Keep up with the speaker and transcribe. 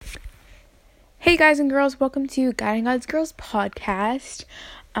Hey guys and girls, welcome to Guiding God's Girls podcast.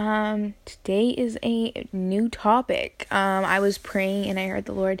 Today is a new topic. I was praying and I heard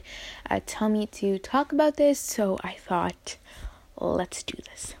the Lord tell me to talk about this, so I thought, let's do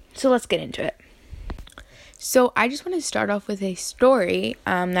this. So let's get into it. So I just want to start off with a story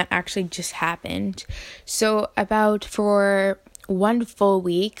that actually just happened. So for one full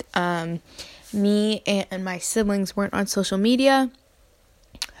week, me and my siblings weren't on social media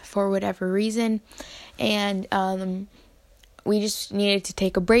for whatever reason, and we just needed to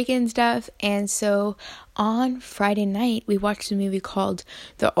take a break and stuff. And so on Friday night we watched a movie called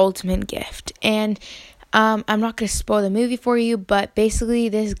The Ultimate Gift, and I'm not going to spoil the movie for you, but basically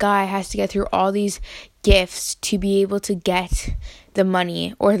this guy has to get through all these gifts to be able to get the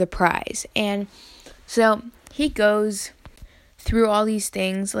money or the prize. And so he goes through all these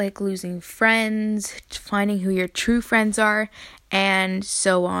things like losing friends, finding who your true friends are, and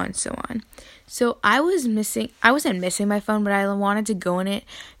so on. So I wasn't missing my phone, but I wanted to go in it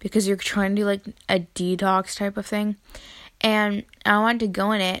because you're trying to do like a detox type of thing. And I wanted to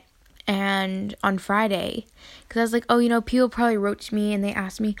go in it, and on Friday, because I was like, people probably wrote to me and they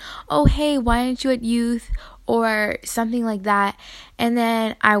asked me, oh, hey, why aren't you at youth? Or something like that. And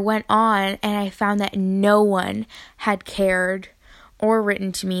then I went on and I found that no one had cared or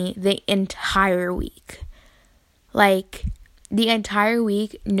written to me the entire week. Like, the entire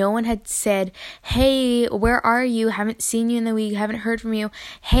week, no one had said, hey, where are you? Haven't seen you in the week. Haven't heard from you.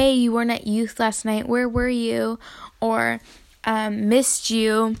 Hey, you weren't at youth last night. Where were you? Or, missed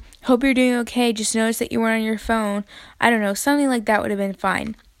you. Hope you're doing okay. Just noticed that you weren't on your phone. I don't know. Something like that would have been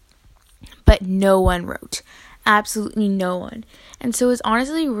fine. But no one wrote. Absolutely no one. And so it was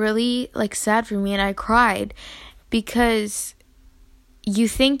honestly really sad for me, and I cried because you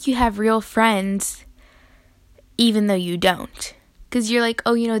think you have real friends even though you don't. Because you're like,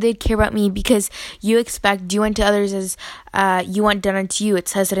 they'd care about me because you expect do unto others as you want done unto you. It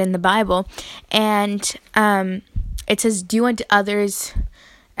says it in the Bible. And it says do unto others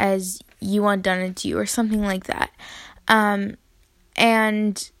as you want done unto you, or something like that. And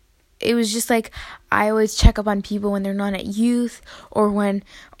it was just like, I always check up on people when they're not at youth, or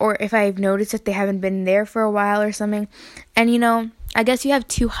if I've noticed that they haven't been there for a while or something. And I guess you have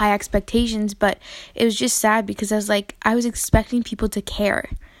too high expectations, but it was just sad because I was expecting people to care,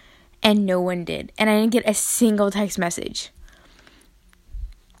 and no one did. And I didn't get a single text message,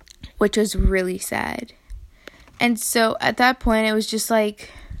 which was really sad. And so at that point, it was just it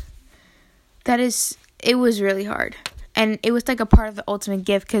was really hard. And it was a part of The Ultimate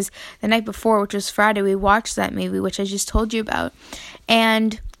Gift, because the night before, which was Friday, we watched that movie, which I just told you about.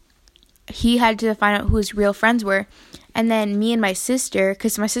 And he had to find out who his real friends were. And then me and my sister,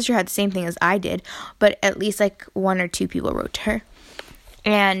 because my sister had the same thing as I did, but at least one or two people wrote to her.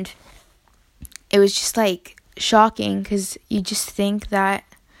 And it was just shocking, because you just think that,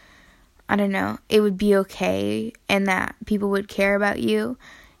 I don't know, it would be okay and that people would care about you,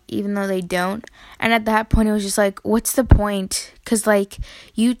 even though they don't. And at that point, it was just what's the point? Because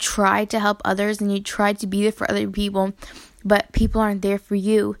you try to help others and you try to be there for other people, but people aren't there for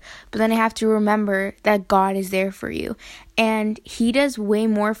you. But then I have to remember that God is there for you, and He does way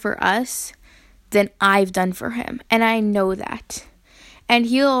more for us than I've done for Him, and I know that. And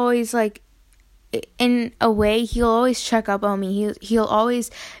He'll always in a way, He'll always check up on me. He'll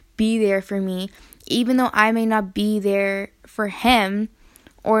always be there for me, even though I may not be there for Him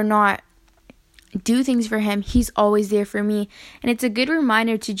or not do things for Him. He's always there for me. And it's a good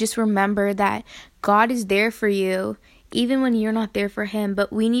reminder to just remember that God is there for you even when you're not there for Him.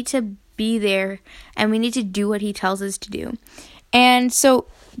 But we need to be there, and we need to do what He tells us to do. And so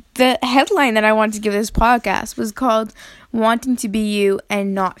the headline that I wanted to give this podcast was called Wanting to Be You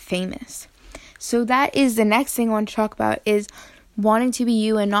and Not Famous. So that is the next thing I want to talk about, is wanting to be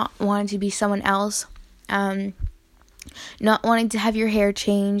you and not wanting to be someone else. Not wanting to have your hair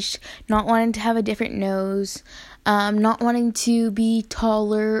changed, not wanting to have a different nose, not wanting to be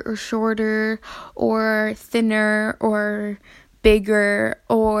taller or shorter or thinner or bigger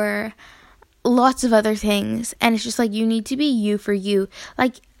or lots of other things. And it's just you need to be you for you.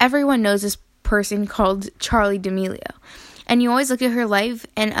 Everyone knows this person called Charli D'Amelio. And you always look at her life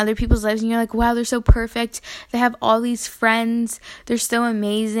and other people's lives and you're like, wow, they're so perfect. They have all these friends. They're so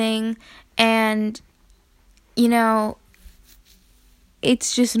amazing. And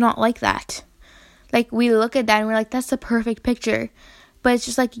it's just not like that. We look at that and we're like, that's the perfect picture. But it's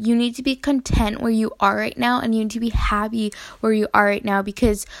just you need to be content where you are right now, and you need to be happy where you are right now,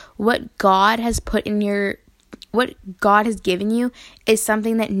 because what God has given you is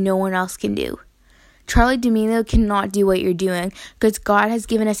something that no one else can do. Charli D'Amelio cannot do what you're doing because God has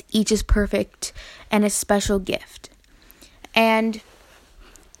given us each as perfect and a special gift. And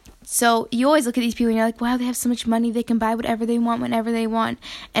so you always look at these people and you're like, wow, they have so much money. They can buy whatever they want whenever they want.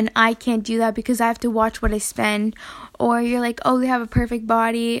 And I can't do that because I have to watch what I spend. Or you're like, oh, they have a perfect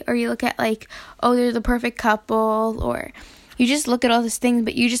body. Or you look at like, oh, they're the perfect couple. Or you just look at all these things,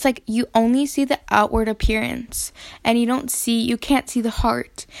 but you just like, you only see the outward appearance. And you can't see the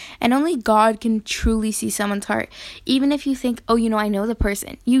heart. And only God can truly see someone's heart. Even if you think, oh, I know the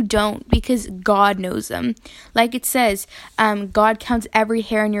person. You don't, because God knows them. Like it says, God counts every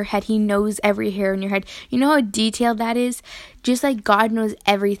hair on your head. He knows every hair on your head. You know how detailed that is? Just like God knows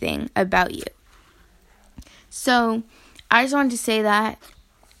everything about you. So, I just wanted to say that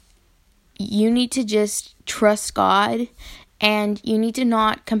you need to just trust God. And you need to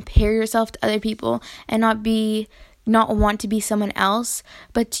not compare yourself to other people and not want to be someone else,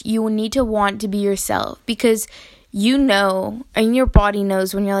 but you need to want to be yourself, because and your body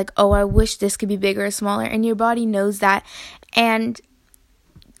knows when you're like, oh, I wish this could be bigger or smaller, and your body knows that, and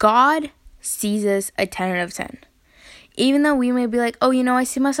God sees us a 10 out of 10. Even though we may be like, oh, I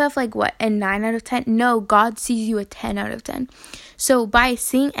see myself like what, a 9 out of 10? No, God sees you a 10 out of 10. So by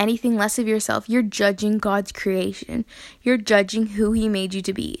seeing anything less of yourself, you're judging God's creation. You're judging who He made you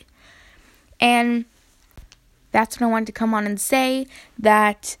to be. And that's what I wanted to come on and say,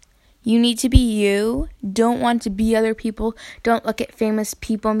 that you need to be you. Don't want to be other people. Don't look at famous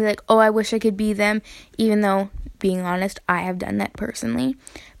people and be like, oh, I wish I could be them. Even though, being honest, I have done that personally.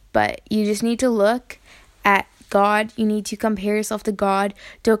 But you just need to look at God. You need to compare yourself to God.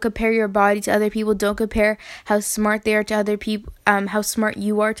 Don't compare your body to other people. Don't compare how smart they are to other people, how smart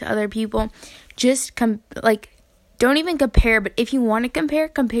you are to other people. Just don't even compare, but if you want to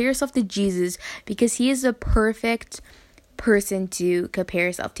compare yourself to Jesus, because He is the perfect person to compare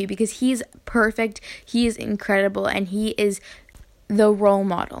yourself to, because He is perfect, He is incredible, and He is the role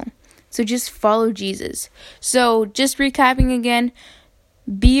model. So just follow Jesus. So just recapping again,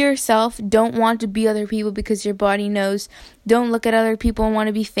 be yourself. Don't want to be other people because your body knows. Don't look at other people and want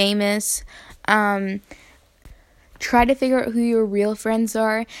to be famous. Try to figure out who your real friends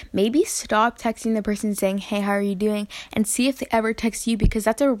are. Maybe stop texting the person saying, hey, how are you doing? And see if they ever text you, because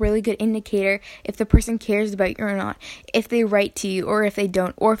that's a really good indicator if the person cares about you or not. If they write to you or if they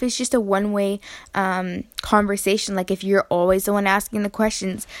don't. Or if it's just a one-way conversation. Like if you're always the one asking the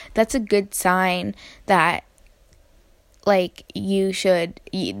questions, that's a good sign that I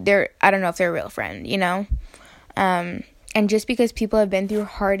don't know if they're a real friend, and just because people have been through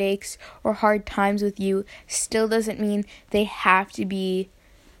heartaches or hard times with you still doesn't mean they have to be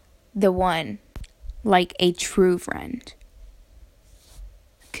the one, like a true friend,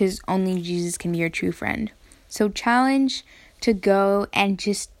 because only Jesus can be your true friend. So challenge to go and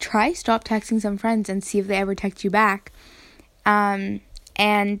just stop texting some friends and see if they ever text you back. And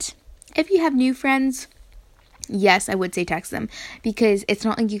if you have new friends, yes, I would say text them, because it's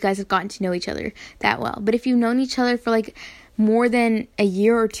not like you guys have gotten to know each other that well. But if you've known each other for more than a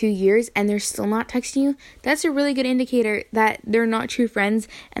year or 2 years and they're still not texting you, that's a really good indicator that they're not true friends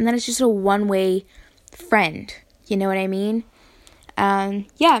and that it's just a one-way friend. You know what I mean?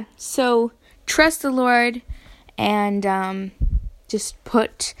 So trust the Lord and just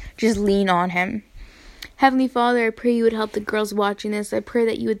lean on Him. Heavenly Father, I pray you would help the girls watching this. I pray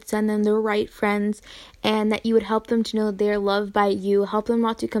that you would send them the right friends and that you would help them to know that they are loved by you. Help them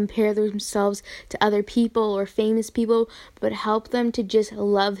not to compare themselves to other people or famous people, but help them to just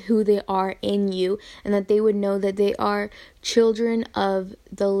love who they are in you, and that they would know that they are children of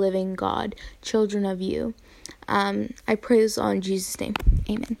the living God, children of you. I pray this all in Jesus' name.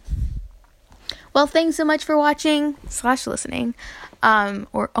 Amen. Well, thanks so much for watching / listening,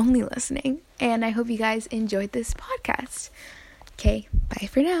 or only listening. And I hope you guys enjoyed this podcast. Okay, bye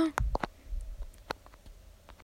for now.